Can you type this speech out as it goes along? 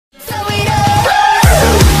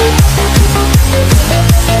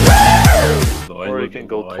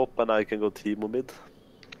and I can go Teemo mid.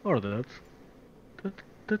 Or that.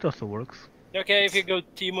 That also works. Okay, if you go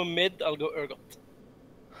Teemo mid, I'll go Urgot.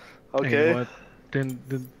 Okay. Hey, what? Then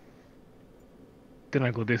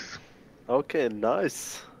I go this. Okay,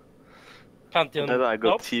 nice. Pantheon. And then I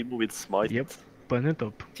go Nope. Teemo with Smite. Yep. Button it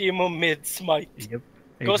up. Teemo mid smite. Yep.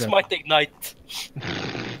 Go exactly. smite ignite.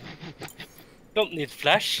 Don't need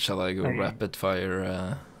flash. Shall I go Okay. rapid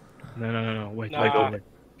fire? No. Wait. Nah.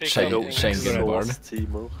 Pick Shang- something. Shang- Bard. Exhaust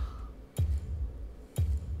Teemo.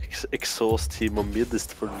 Exhaust Teemo mid is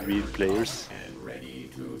for real players.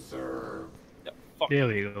 Yeah, fuck. There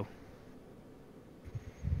we go.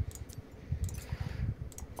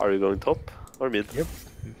 Are you going top or mid? Yep.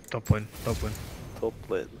 Top one. Top lane.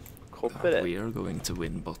 Copper it. We are going to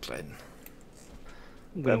win bot lane.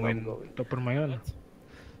 I'm Then gonna I'm win going. top of my own.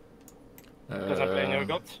 Because I'm playing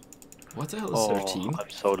Urgot. What the hell is their team? I'm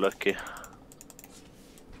so lucky.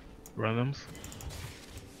 Randoms.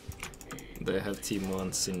 They have Teemo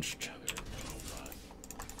and Singed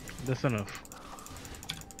That's enough.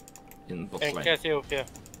 in bot And lane. Cassiopeia.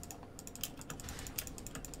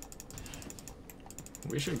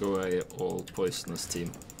 We should go a all poisonous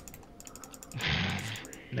team.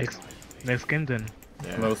 Next game then.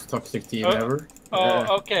 Yeah. Most toxic team Oh. ever. Oh, Yeah,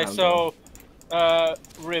 okay, I'm so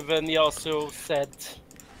Riven Yasuo said.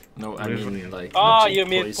 No, I mean like. Ah, legit you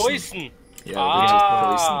mean poison? Yeah, Ah. legit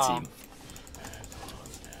poison team.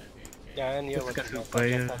 Yeah, I knew Let's what get you meant.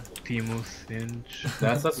 Fire, Teemo, Singe.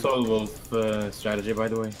 That's a Soul Wolf strategy, by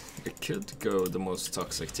the way. We could go the most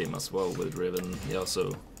toxic team as well with Riven,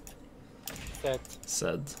 Yasuo, Said.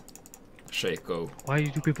 Zed, Shaco. Why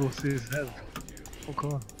do people say that? Oh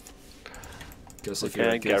god. Because if Okay,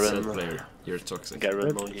 you're a good Garen. Zed player, you're toxic.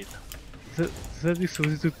 Garen no heal. That is so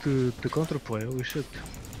easy to counterplay, holy shit.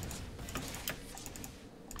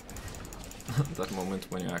 That moment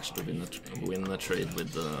when you actually win a trade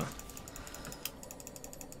with the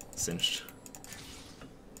Singed.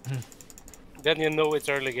 Then you know it's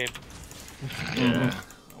early game. Yeah,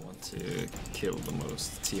 I want to kill the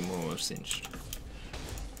most Teemo or Singed.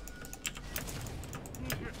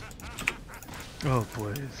 Oh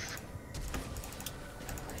boys.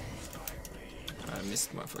 I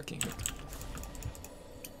missed my fucking hook.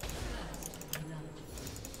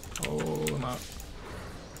 Oh no.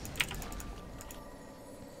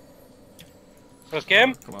 First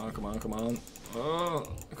game? Come on. Oh,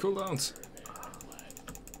 cooldowns.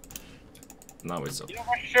 Now it's up. You have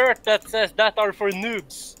a shirt that says that are for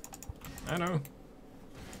noobs. I know.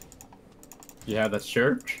 You have that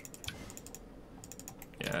shirt?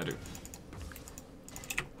 Yeah, I do.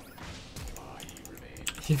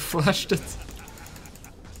 He flashed it.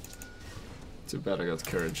 Too bad I got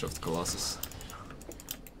Courage of the Colossus.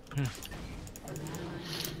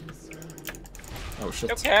 Oh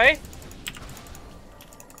shit. Okay.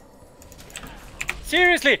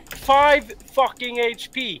 Seriously, 5 fucking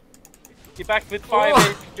HP. He back with 5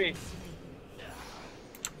 HP.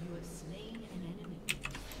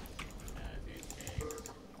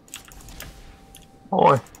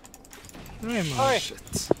 Oi. Hey man, Hi.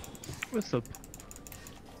 Shit. what's up?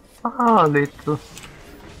 Little.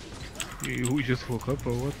 You just woke up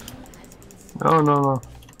or what?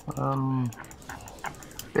 No.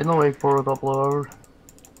 Been awake for a couple of hours.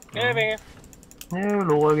 Giving it. Yeah,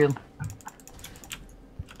 hello again.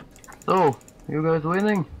 So, you guys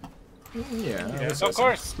winning? Yeah, Of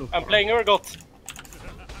course, I'm playing Urgot.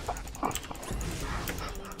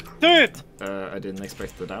 Dude! I didn't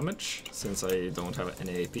expect the damage since I don't have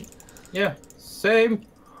any AP. Yeah, same.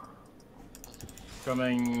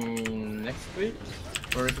 Coming next week?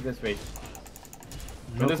 Or is it this week?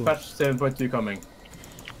 When No is clue. patch 7.2 coming?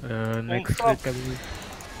 Next Onsdag. week I believe.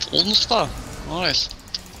 Onsdag? Nice.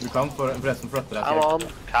 Du kan forresten flotte deg.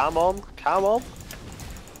 Come on.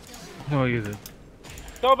 No, you did.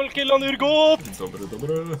 Double kill on Urgot!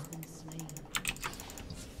 Dobre.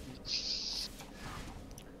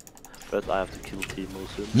 But I have to kill Teemo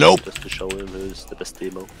soon. Nope. Just to show him who's the best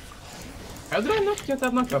Teemo. How did I not get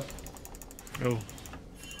that knockup? Oh.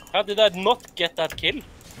 How did I not get that kill?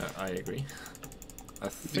 I agree. I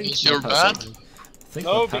think Because my you're passive- bad? I think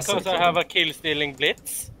No, my passive because I killed have him. a kill stealing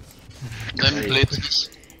blitz. Then Blitz.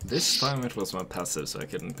 This time it was my passive, so I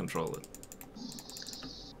couldn't control it.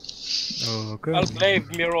 Oh, okay. I'll play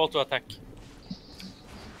mirror auto attack.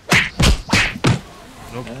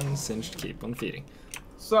 And Singed keep on feeding.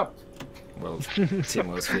 Sup? Well,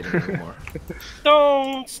 Teemo is feeding anymore.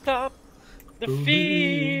 Don't stop the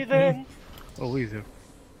feeding. Oh, easy.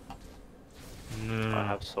 I No.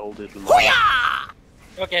 have so little.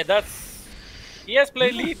 Okay, that's. He has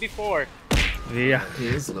played Lee before. Yeah. He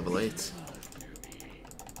is level 8.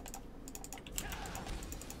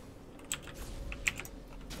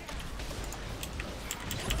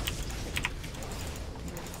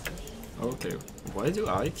 Okay, why do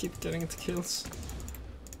I keep getting the kills?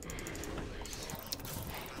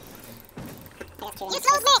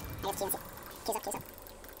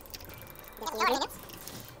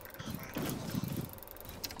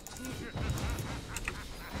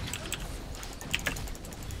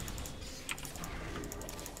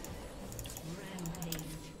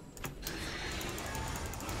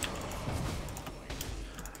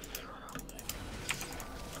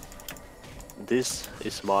 This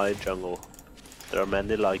is my jungle. There are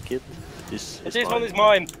many like it. This This one is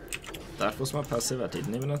mine. That was my passive, I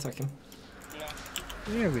didn't even attack him.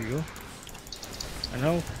 There we go. And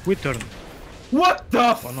now we turn. What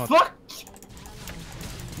the Or not. fuck?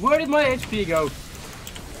 Where did my HP go?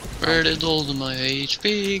 Where did all my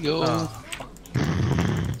HP go? Ah,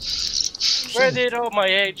 Where did all my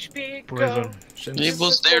HP go? poison. It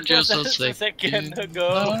was there just a second second.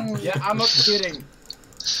 ago. Yeah, I'm not kidding.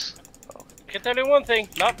 I can tell you one thing,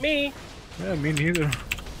 not me. Yeah, me neither.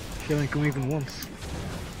 She haven't come even once.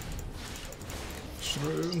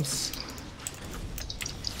 Shrooms.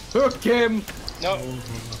 Hook him! No,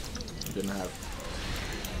 Didn't have.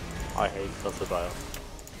 I hate Nazarbayev.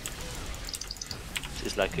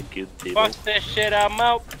 She's like a good team. fuck this shit, I'm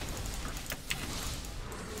out.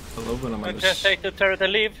 I love when I'm I on just take the turret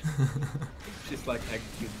and leave. She's like a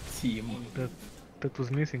good team. That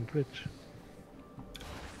was missing Twitch.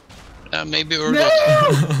 Maybe Urgot.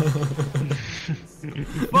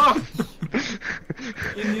 Fuck!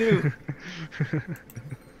 You knew.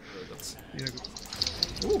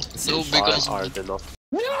 Ooh, No, because Are they not?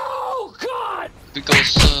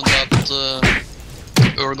 because that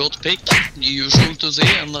Urgot pick usual to see,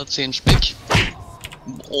 and that Singe pick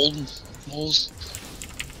almost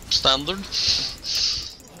standard.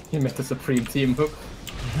 He met the supreme team hook.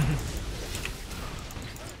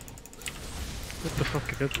 What the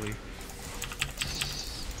fuck is that way?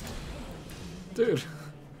 dude,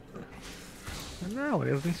 And now it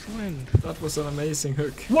has been slammed. that was an amazing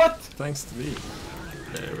hook. What? Thanks to me.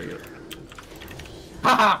 There we go.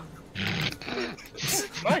 Haha!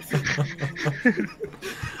 Nice.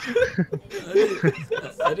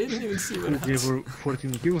 I didn't even see what We gave happened. her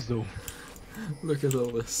 14 kills though. Look at all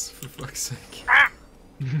this, for fuck's sake.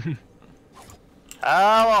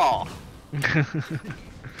 Hello!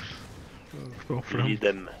 Go from. Lead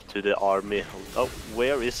them to the army. Oh,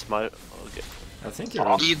 where is my... Okay. I think you're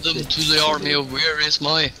a Lead them bit to the too army deep. of where is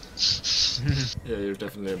my. Yeah, you're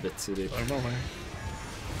definitely a bit too deep. I don't know, man.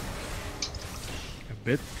 A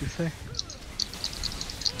bit, you say?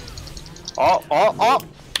 Oh, oh, oh!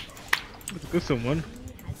 Good someone.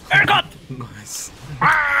 Nice.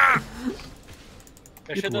 I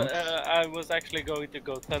should. I was actually going to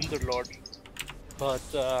go Thunderlord, but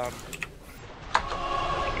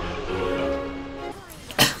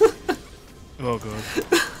Oh god.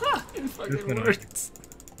 It fucking gonna- worked.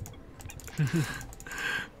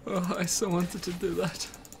 Oh, I so wanted to do that.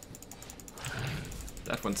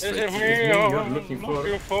 That went is straight it to me me. you're I'm looking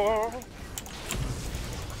looking for? for?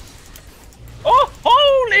 Oh,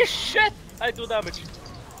 holy shit! I do damage.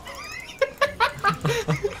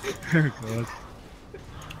 God.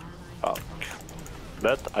 Fuck.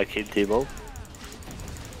 But I killed Timo.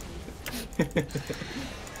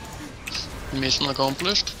 Mission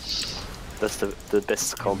accomplished. That's the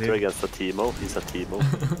best counter against a Timo. He's a Timo.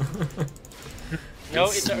 No,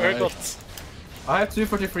 it's a Urgot. I have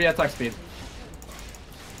 243 attack speed.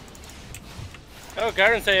 Oh,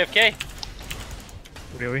 Garen's AFK.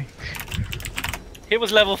 Really? He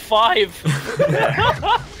was level 5.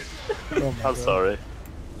 Oh my I'm god. sorry.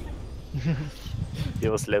 He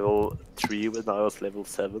was level 3 when I was level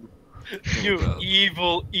 7. You God.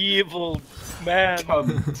 evil, evil man.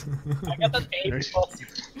 Cunt. I got an 8 Nice. plus.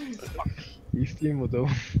 He's Timo though.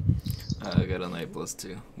 I got an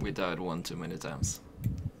A+2. We died one too many times.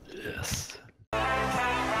 Yes.